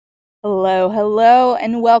Hello, hello,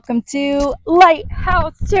 and welcome to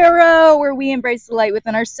Lighthouse Tarot, where we embrace the light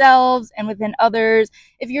within ourselves and within others.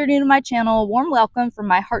 If you're new to my channel, warm welcome from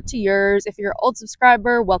my heart to yours. If you're an old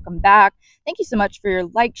subscriber, welcome back. Thank you so much for your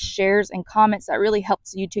likes, shares, and comments. That really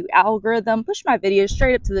helps the YouTube algorithm push my videos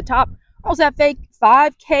straight up to the top. Almost at fake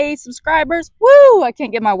 5K subscribers. Woo! I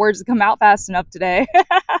can't get my words to come out fast enough today.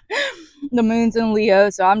 The moon's in Leo,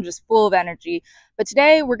 so I'm just full of energy. But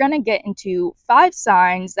today we're going to get into 5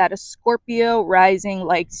 signs that a Scorpio rising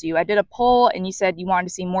likes you. I did a poll and you said you wanted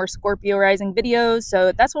to see more Scorpio rising videos,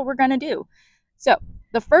 so that's what we're going to do. So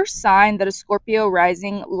the first sign that a Scorpio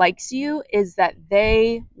rising likes you is that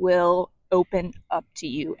they will open up to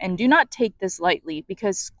you. And do not take this lightly,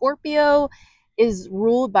 because Scorpio is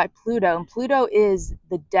ruled by Pluto, and Pluto is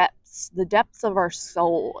the depths of our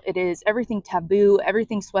soul. It is everything taboo,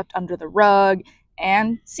 everything swept under the rug,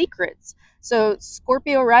 and secrets. So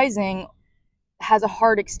Scorpio rising has a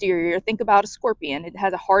hard exterior. Think about a scorpion. It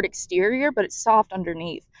has a hard exterior, but it's soft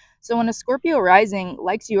underneath. So when a Scorpio rising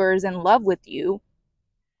likes you or is in love with you,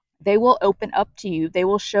 they will open up to you. They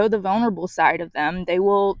will show the vulnerable side of them. They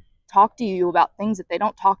will talk to you about things that they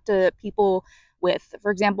don't talk to people with. For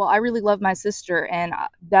example, I really love my sister, and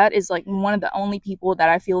that is like one of the only people that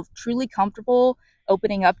I feel truly comfortable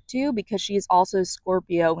opening up to, because she is also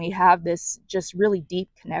Scorpio. We have this just really deep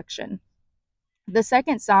connection. The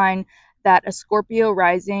second sign that a Scorpio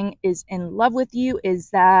rising is in love with you is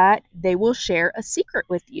that they will share a secret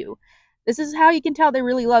with you. This is how you can tell they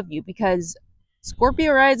really love you, because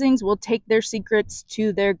Scorpio risings will take their secrets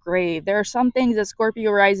to their grave. There are some things that Scorpio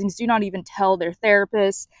risings do not even tell their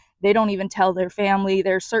therapists. They don't even tell their family.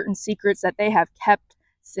 There are certain secrets that they have kept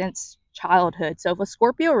since childhood. So if a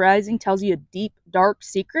Scorpio rising tells you a deep, dark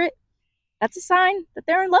secret, that's a sign that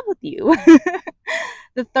they're in love with you.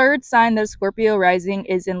 The third sign that Scorpio rising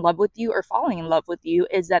is in love with you or falling in love with you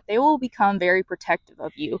is that they will become very protective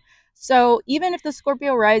of you. So even if the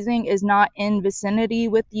Scorpio rising is not in vicinity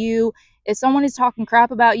with you, if someone is talking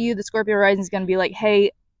crap about you, the Scorpio rising is going to be like,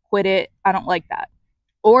 hey, quit it. I don't like that.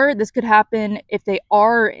 Or this could happen if they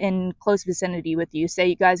are in close vicinity with you. Say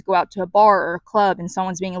you guys go out to a bar or a club and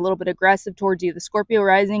someone's being a little bit aggressive towards you. The Scorpio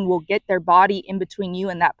rising will get their body in between you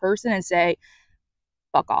and that person and say,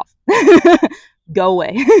 fuck off. Go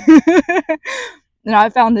away. And I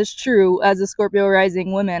found this true as a Scorpio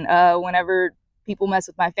rising woman. Whenever people mess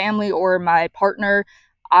with my family or my partner,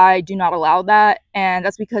 I do not allow that. And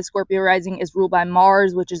that's because Scorpio rising is ruled by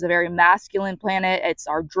Mars, which is a very masculine planet. It's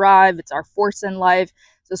our drive, it's our force in life.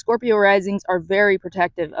 So Scorpio risings are very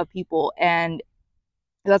protective of people, and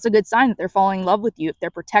that's a good sign that they're falling in love with you. If they're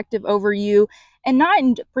protective over you, and not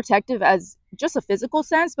in protective as just a physical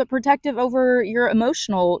sense, but protective over your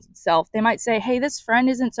emotional self. They might say, hey, this friend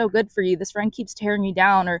isn't so good for you. This friend keeps tearing you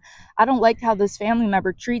down, or I don't like how this family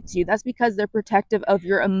member treats you. That's because they're protective of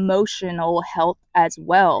your emotional health as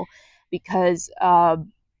well, because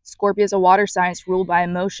Scorpio is a water sign. It's ruled by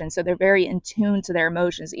emotion. So they're very in tune to their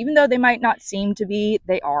emotions. Even though they might not seem to be,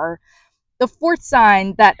 they are. The fourth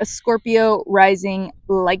sign that a Scorpio rising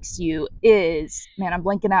likes you is, man, I'm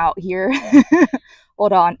blanking out here.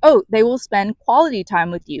 Hold on. Oh, they will spend quality time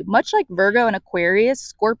with you. Much like Virgo and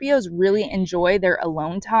Aquarius, Scorpios really enjoy their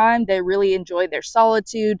alone time. They really enjoy their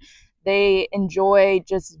solitude. They enjoy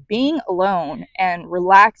just being alone and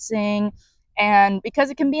relaxing. And because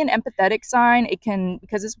it can be an empathetic sign,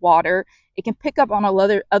 because it's water, it can pick up on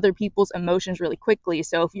other people's emotions really quickly.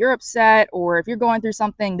 So if you're upset or if you're going through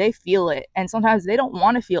something, they feel it. And sometimes they don't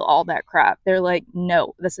want to feel all that crap. They're like,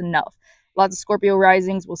 no, that's enough. Lots of Scorpio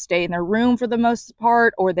risings will stay in their room for the most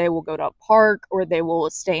part, or they will go to a park, or they will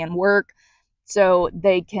stay and work so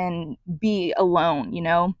they can be alone, you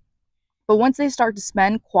know? But once they start to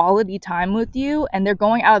spend quality time with you and they're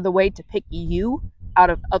going out of the way to pick you out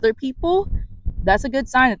of other people, that's a good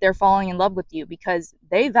sign that they're falling in love with you, because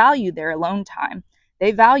they value their alone time.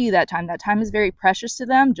 They value that time. That time is very precious to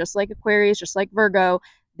them, just like Aquarius, just like Virgo.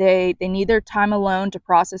 They need their time alone to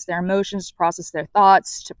process their emotions, to process their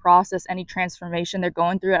thoughts, to process any transformation they're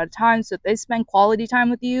going through at a time. So if they spend quality time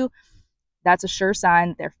with you, that's a sure sign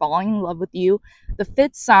that they're falling in love with you. The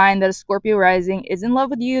fifth sign that a Scorpio rising is in love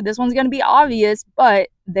with you, this one's going to be obvious, but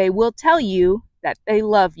they will tell you that they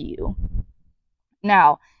love you.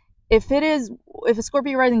 Now, if a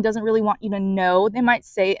Scorpio rising doesn't really want you to know, they might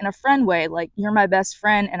say it in a friend way, like, you're my best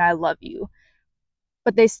friend and I love you.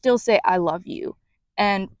 But they still say, I love you.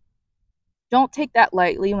 And don't take that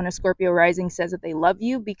lightly when a Scorpio rising says that they love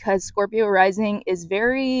you, because Scorpio rising is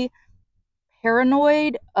very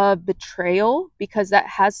paranoid of betrayal, because that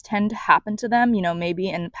has tended to happen to them, you know, maybe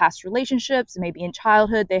in past relationships, maybe in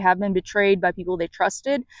childhood, they have been betrayed by people they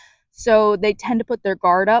trusted. So they tend to put their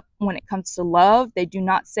guard up when it comes to love. They do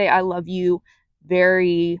not say I love you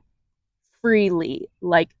very freely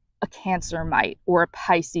like a Cancer might, or a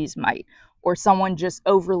Pisces might, or someone just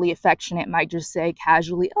overly affectionate might just say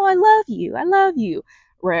casually, oh, I love you,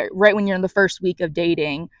 right when you're in the first week of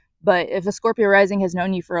dating. But if a Scorpio rising has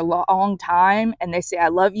known you for a long time and they say I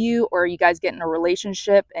love you, or you guys get in a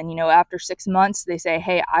relationship and, you know, after 6 months they say,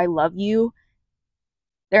 hey, I love you,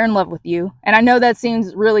 they're in love with you. And I know that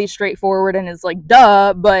seems really straightforward and is like,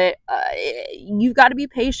 duh, but you've got to be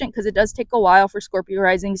patient, because it does take a while for Scorpio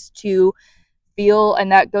risings to feel, and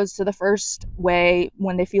that goes to the first way,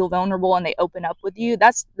 when they feel vulnerable and they open up with you.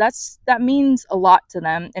 That means a lot to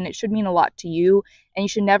them, and it should mean a lot to you, and you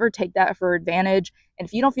should never take that for advantage. And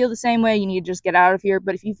if you don't feel the same way, you need to just get out of here.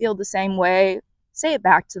 But if you feel the same way, say it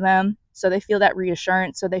back to them, so they feel that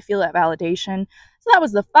reassurance, so they feel that validation. So that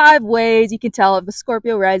was the 5 ways you can tell if a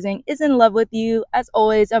Scorpio rising is in love with you. As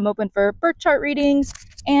always, I'm open for birth chart readings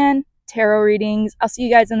and tarot readings. I'll see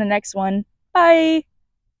you guys in the next one. Bye.